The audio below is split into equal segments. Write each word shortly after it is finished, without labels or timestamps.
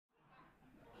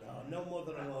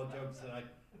jokes tonight.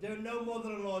 Doing no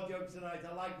mother-in-law jokes tonight.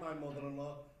 I like my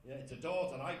mother-in-law. Yeah, it's a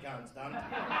daughter I can't stand.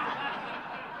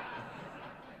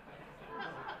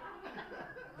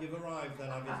 You've arrived then,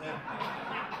 have you, sir?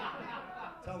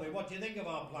 Tell me, what do you think of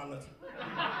our planet?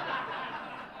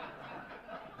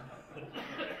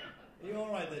 Are you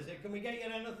all right there, sir? Can we get you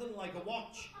anything, like a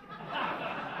watch?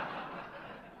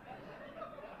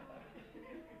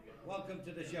 Welcome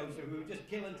to the show, sir. We were just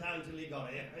killing time till you got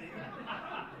here.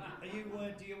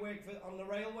 Do you work on the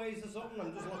railways or something?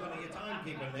 I'm just looking at your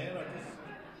timekeeping there.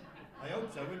 I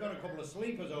hope so. We've got a couple of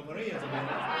sleepers over here, to be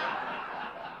honest.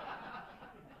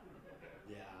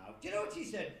 Yeah. Do you know what she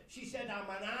said? She said, I'm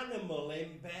an animal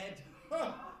in bed.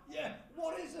 Yeah.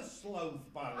 What is a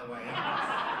sloth, by the way?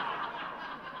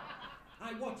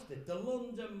 I watched it, the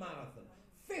London Marathon.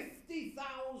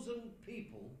 50,000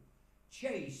 people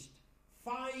chased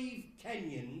 5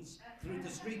 Kenyans through the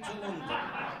streets of London.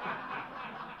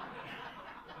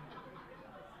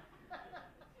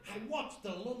 I watched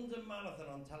the London Marathon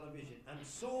on television and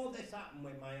saw this happen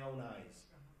with my own eyes.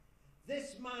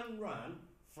 This man ran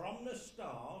from the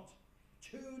start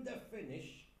to the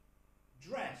finish,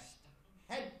 dressed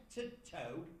head to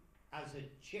toe as a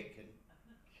chicken.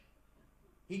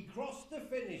 He crossed the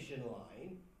finishing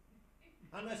line,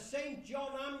 and a St.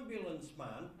 John ambulance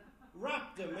man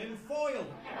wrapped him in foil.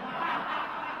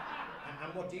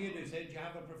 And what do you do, sir? Do you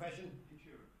have a profession?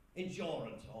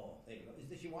 Insurance. Oh, there you go. Is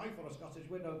this your wife or a Scottish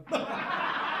widow? Well,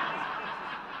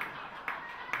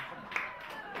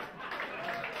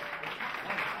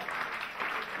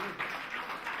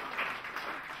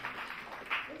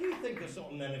 you think of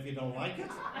something then if you don't like it.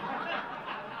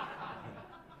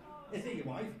 Is it your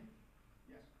wife?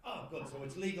 Oh, good, so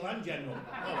it's legal and general.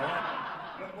 All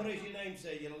right. What is your name,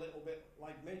 sir? You're a little bit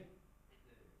like me.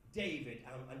 David.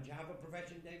 And do you have a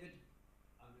profession, David?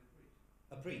 I'm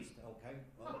a priest. A priest, okay.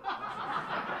 Well,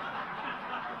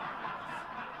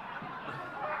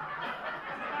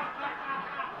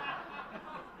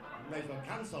 may as well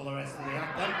cancel the rest of the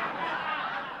act then.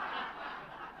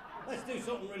 Let's do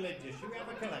something religious. Should we have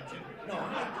a collection? No,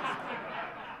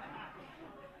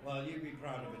 well, you'd be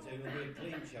proud of it, too. It'll be a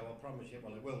clean show, I promise you.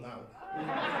 Well, it will now.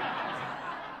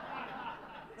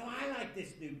 No, I like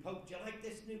this new Pope. Do you like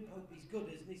this new Pope? He's good,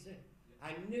 isn't he, sir?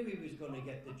 I knew he was going to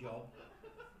get the job.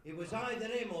 It was either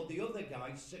him or the other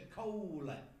guy,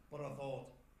 Sokola. But I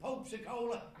thought, Pope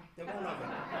Sokola? They won't have it.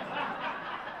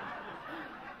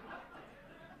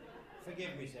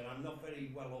 Forgive me, sir, I'm not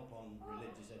very well up on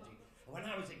religious education. When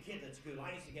I was a kid at school,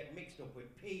 I used to get mixed up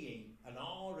with PE and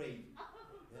RE.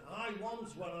 I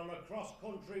once went on a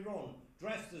cross-country run,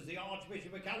 dressed as the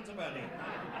Archbishop of Canterbury.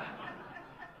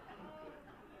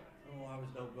 Oh, I was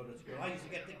no good at school. I used to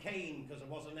get the cane because I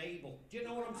wasn't able. Do you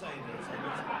know what I'm saying?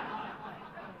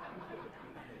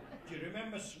 Do you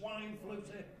remember swine flu,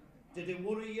 sir? Did it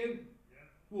worry you? Yeah.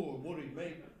 Oh, it worried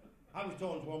me. I was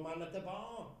talking to a man at the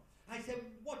bar. I said,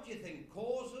 what do you think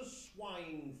causes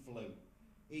swine flu?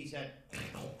 He said,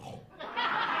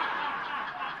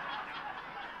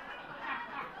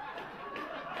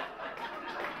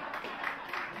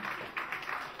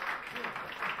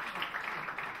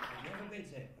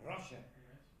 Russia.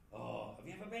 Oh, have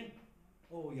you ever been?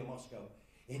 Oh, you must go.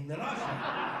 In Russia.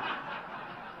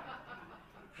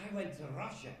 I went to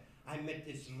Russia. I met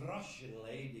this Russian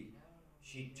lady.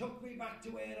 She took me back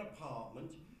to her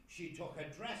apartment. She took her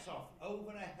dress off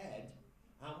over her head.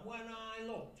 And when I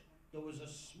looked, there was a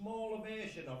small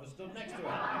ovation of her stood next to her. I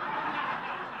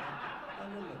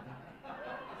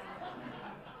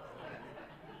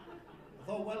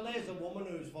thought, well, there's a woman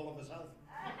who's full of herself.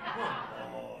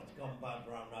 Oh, it's gone bad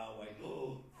round our way.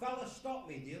 Oh, fella stopped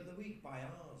me the other week by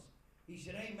ours. He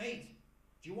said, hey, mate,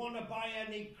 do you want to buy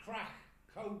any crack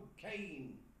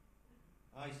cocaine?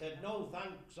 I said, no,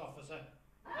 thanks, officer.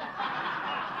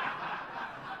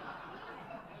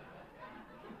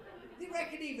 They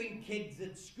reckon even kids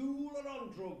at school are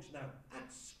on drugs now.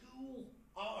 At school?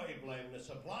 I blame the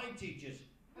supply teachers.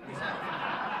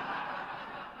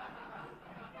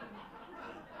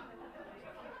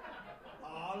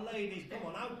 Oh, ladies, come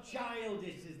on, how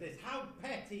childish is this? How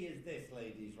petty is this,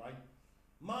 ladies, right?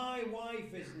 My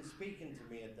wife isn't speaking to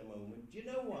me at the moment. Do you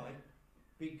know why?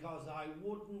 Because I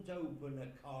wouldn't open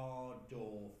a car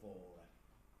door for her.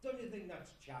 Don't you think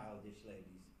that's childish,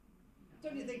 ladies?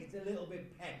 Don't you think it's a little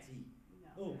bit petty?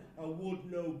 No. Oh, I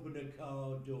wouldn't open a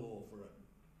car door for her.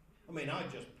 I mean, I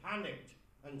just panicked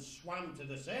and swam to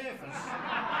the surface.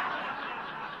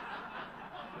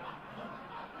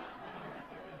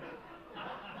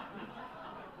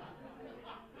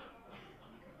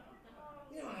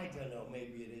 I don't know,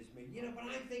 maybe it is me. But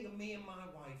I think of me and my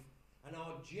wife and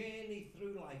our journey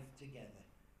through life together.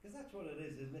 Because that's what it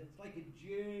is, isn't it? It's like a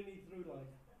journey through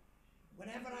life.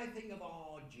 Whenever I think of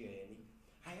our journey,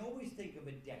 I always think of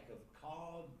a deck of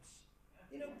cards.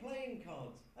 You know, playing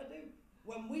cards. I do.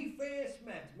 When we first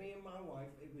met, me and my wife,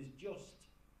 it was just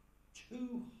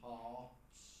 2 hearts.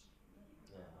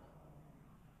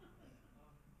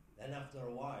 Then after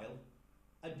a while,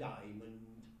 a diamond.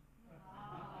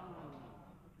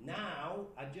 Now,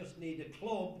 I just need a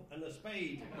club and a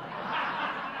spade.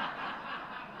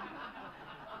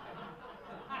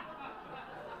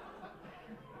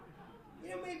 You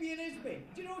know, maybe it is me.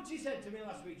 Do you know what she said to me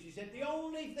last week? She said, the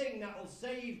only thing that will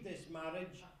save this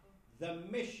marriage, the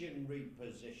missionary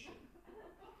position.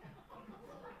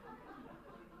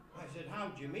 I said, how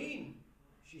do you mean?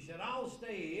 She said, I'll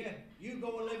stay here, you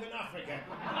go and live in Africa.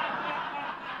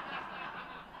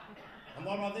 And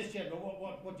what about this gentleman?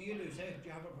 What do you do, sir? Do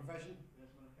you have a profession? Yes,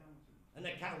 I'm an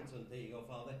accountant. An accountant, there you go,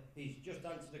 Father. He's just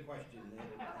answered the question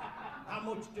there. How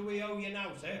much do we owe you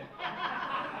now, sir?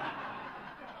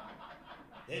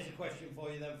 There's a question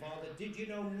for you then, Father. Did you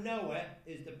know Noah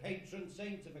is the patron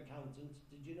saint of accountants?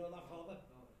 Did you know that, Father?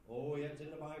 Oh, yeah, it's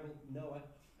in the Bible. Noah,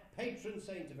 patron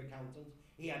saint of accountants.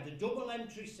 He had a double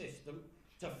entry system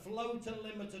to float a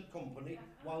limited company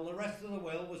while the rest of the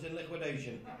world was in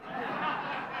liquidation.